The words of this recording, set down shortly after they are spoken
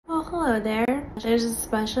Hello there. There's a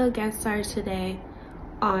special guest star today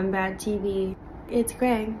on Bad TV. It's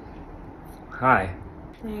Greg. Hi.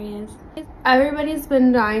 There he is. Everybody's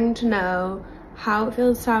been dying to know how it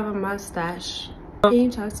feels to have a mustache. Can you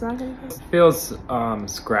tell us about it? It feels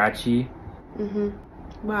scratchy.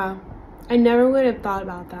 Wow. I never would have thought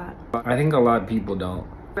about that. I think a lot of people don't.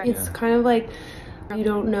 It's kind of like you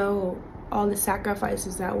don't know all the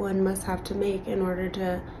sacrifices that one must have to make in order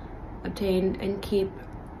to obtain and keep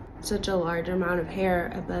such a large amount of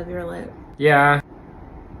hair above your lip. Yeah.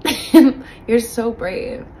 You're so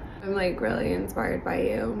brave. I'm like really inspired by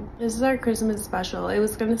you. This is our Christmas special. It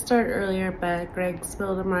was gonna start earlier, but Greg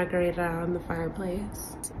spilled a margarita on the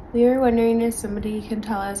fireplace. We were wondering if somebody can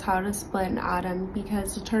tell us how to split an atom,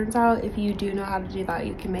 because it turns out if you do know how to do that,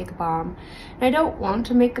 you can make a bomb. And I don't want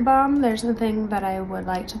to make a bomb. There's something that I would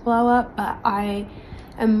like to blow up, but I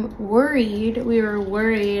am worried, we were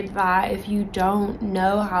worried that if you don't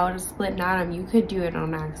know how to split an atom, you could do it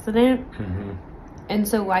on accident. And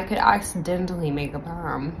so I could accidentally make a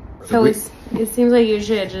bomb. So it seems like you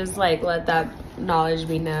should just like let that knowledge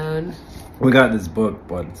be known. We got this book,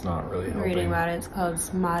 but it's not really helping. Reading about it, it's called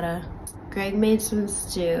Smata. Greg made some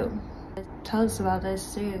stew. Tell us about this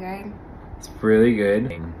stew, Greg. It's really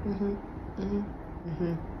good.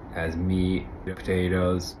 Has meat,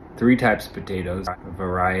 potatoes, 3 types of potatoes, a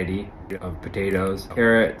variety of potatoes,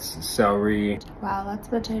 carrots, celery. Wow, that's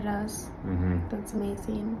potatoes. That's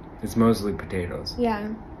amazing. It's mostly potatoes.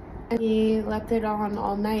 Yeah. He left it on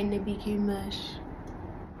all night and it became mush.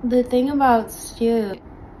 The thing about stew,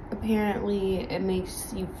 apparently it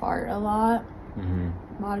makes you fart a lot.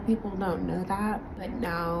 A lot of people don't know that, but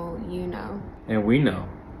now you know. And we know.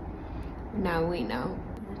 Now we know.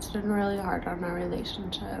 It's been really hard on our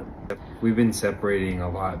relationship. We've been separating a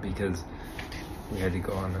lot because we had to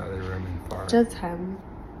go in the other room and fart. Just him.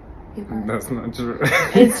 That's not true.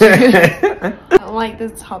 It's true. I don't like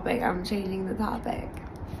this topic. I'm changing the topic.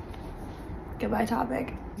 Goodbye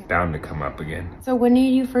topic. Bound to come up again. So when did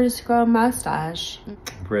you first grow a mustache?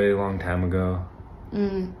 Really long time ago.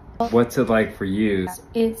 What's it like for you?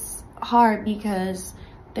 It's hard because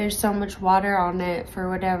there's so much water on it for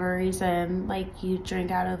whatever reason. Like you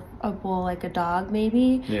drink out of a bowl like a dog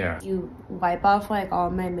maybe. Yeah. You wipe off like all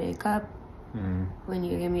my makeup when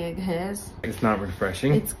you give me a kiss. It's not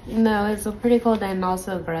refreshing. It's a pretty cold and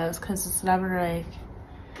also gross because it's never like,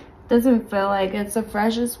 doesn't feel like it's the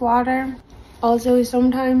freshest water. Also,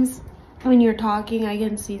 sometimes when you're talking, I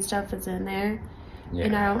can see stuff that's in there. Yeah.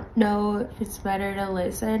 And I don't know if it's better to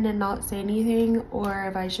listen and not say anything or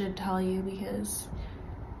if I should tell you because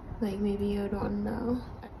like maybe you would want to know.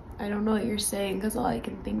 I don't know what you're saying because all I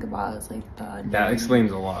can think about is like the That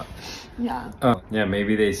explains a lot. Yeah. Yeah,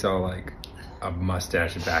 maybe they sell like a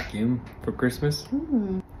mustache vacuum for Christmas.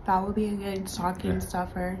 That would be a good stocking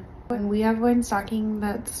stuffer. And we have one stocking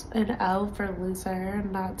that's an L for loser,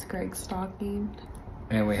 and that's Greg's stocking.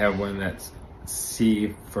 And we have one that's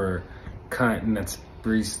C for cunt, and that's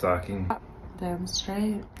Bree's stocking. Damn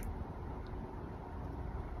straight.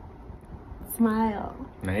 Smile.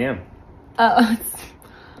 I am. Oh.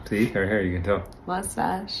 See, her hair, you can tell.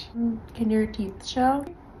 Mustache. Can your teeth show?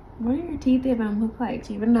 What do your teeth even look like?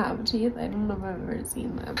 Do you even have teeth? I don't know if I've ever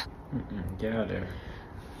seen them. Get out of there.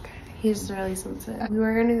 He's really sensitive. We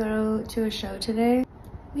were gonna go to a show today.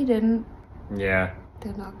 We didn't. Yeah.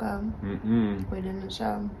 Did not go. We didn't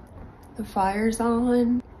show. The fire's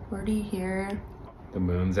on. Where do you hear? The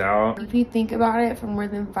moon's out. If you think about it for more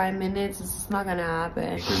than 5 minutes, it's not gonna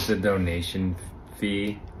happen. There's a donation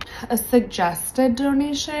fee. A suggested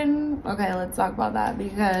donation? Okay, let's talk about that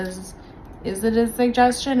because is it a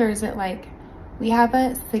suggestion or is it like we have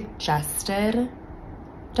a suggested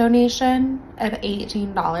donation of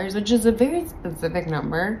 $18, which is a very specific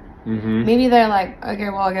number. Maybe they're like, okay,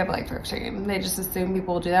 well, I'll give like 15. They just assume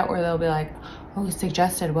people will do that, or they'll be like, oh,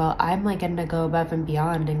 suggested. Well, I'm like gonna go above and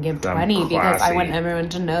beyond and give 20 because I want everyone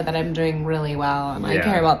to know that I'm doing really well and I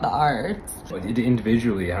care about the arts. But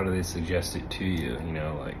individually, how do they suggest it to you? You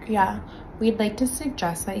know, like. Yeah. We'd like to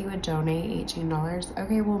suggest that you would donate $18.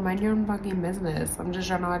 Okay, well, mind your own fucking business. I'm just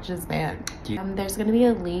trying to watch this band. There's gonna be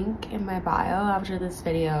a link in my bio after this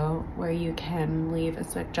video where you can leave a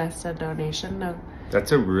suggested donation of.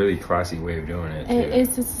 That's a really classy way of doing it, too.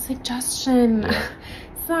 It's a suggestion. Yeah.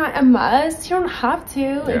 It's not a must. You don't have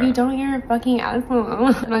to. If you don't, you're a fucking asshole.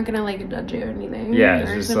 I'm not gonna like judge you or anything. Yeah,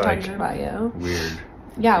 it's just like about you. Weird.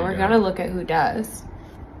 Yeah, we're gonna look at who does.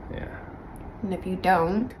 Yeah. And if you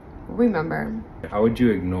don't, remember. How would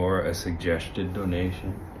you ignore a suggested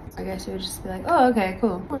donation? I guess you would just be like, oh, okay,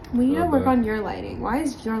 cool. We need to work on your lighting. Why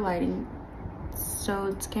is your lighting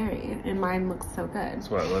so scary, and mine looks so good. That's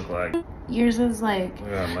what it looked like. Yours is like,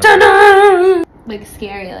 Yeah, ta-da! Like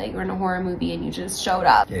scary, like we're in a horror movie and you just showed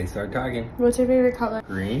up. Okay, start talking. What's your favorite color?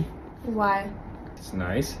 Green. Why? It's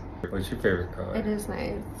nice. What's your favorite color? It is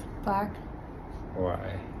nice. Black.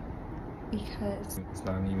 Why? Because. It's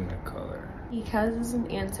not even a color. Because is an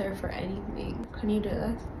answer for anything. Can you do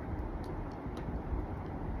this?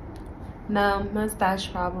 No,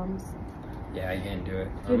 mustache problems. Yeah, I can't do it.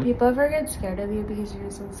 Do people ever get scared of you because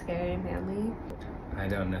you're so scary and manly? I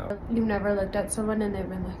don't know. You've never looked at someone and they've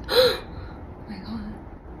been like, oh my god,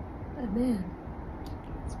 that man,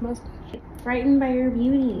 it's mustache. Frightened by your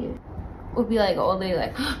beauty. Would be like old lady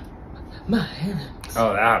like, my heavens.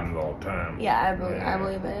 Oh, that happens all the time. Yeah, I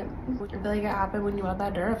believe it. I feel like it happened when you bought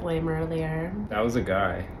that Duraflame earlier. That was a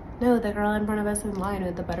guy. No, the girl in front of us in line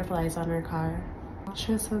with the butterflies on her car.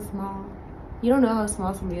 She was so small. You don't know how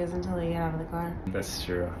small somebody is until they get out of the car. That's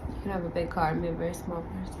true. You can have a big car and be a very small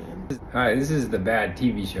person. Hi, this is the Bad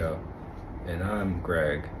TV Show, and I'm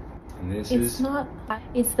Greg. And this It's is not.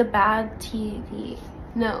 It's the Bad TV.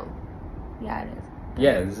 No. Yeah, it is.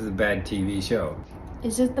 yeah, this is a Bad TV Show.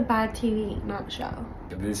 It's just the Bad TV, not show.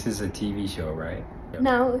 This is a TV show, right?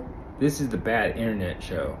 No. This is the Bad Internet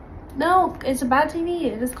Show. No, it's a Bad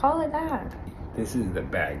TV. Just call it that. This is the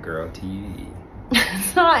Bad Girl TV.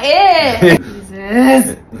 That's not it.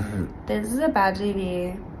 Jesus. This is a Bad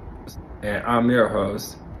TV. And I'm your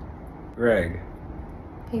host, Greg.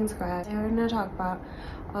 Thanks, Greg. We're gonna talk about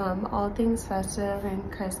all things festive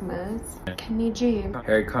and Christmas. Kenny G,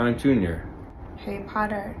 Harry Connick Jr., Harry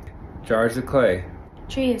Potter, Jars of Clay,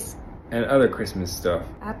 trees, and other Christmas stuff.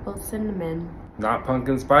 apple cinnamon. Not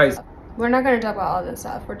pumpkin spice. We're not gonna talk about all this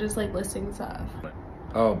stuff. We're just like listing stuff.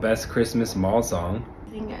 Oh, best Christmas mall song.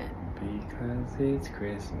 Sing it. Because it's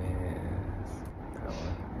Christmas. That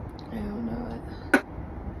one. I don't know it.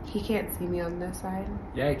 He can't see me on this side.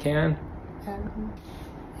 Yeah, I can.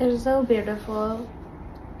 It's so beautiful.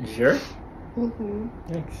 You sure?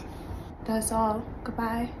 Thanks. That's all.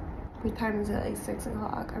 Goodbye. What time is it? Like 6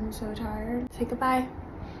 o'clock. I'm so tired. Say goodbye.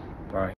 Bye.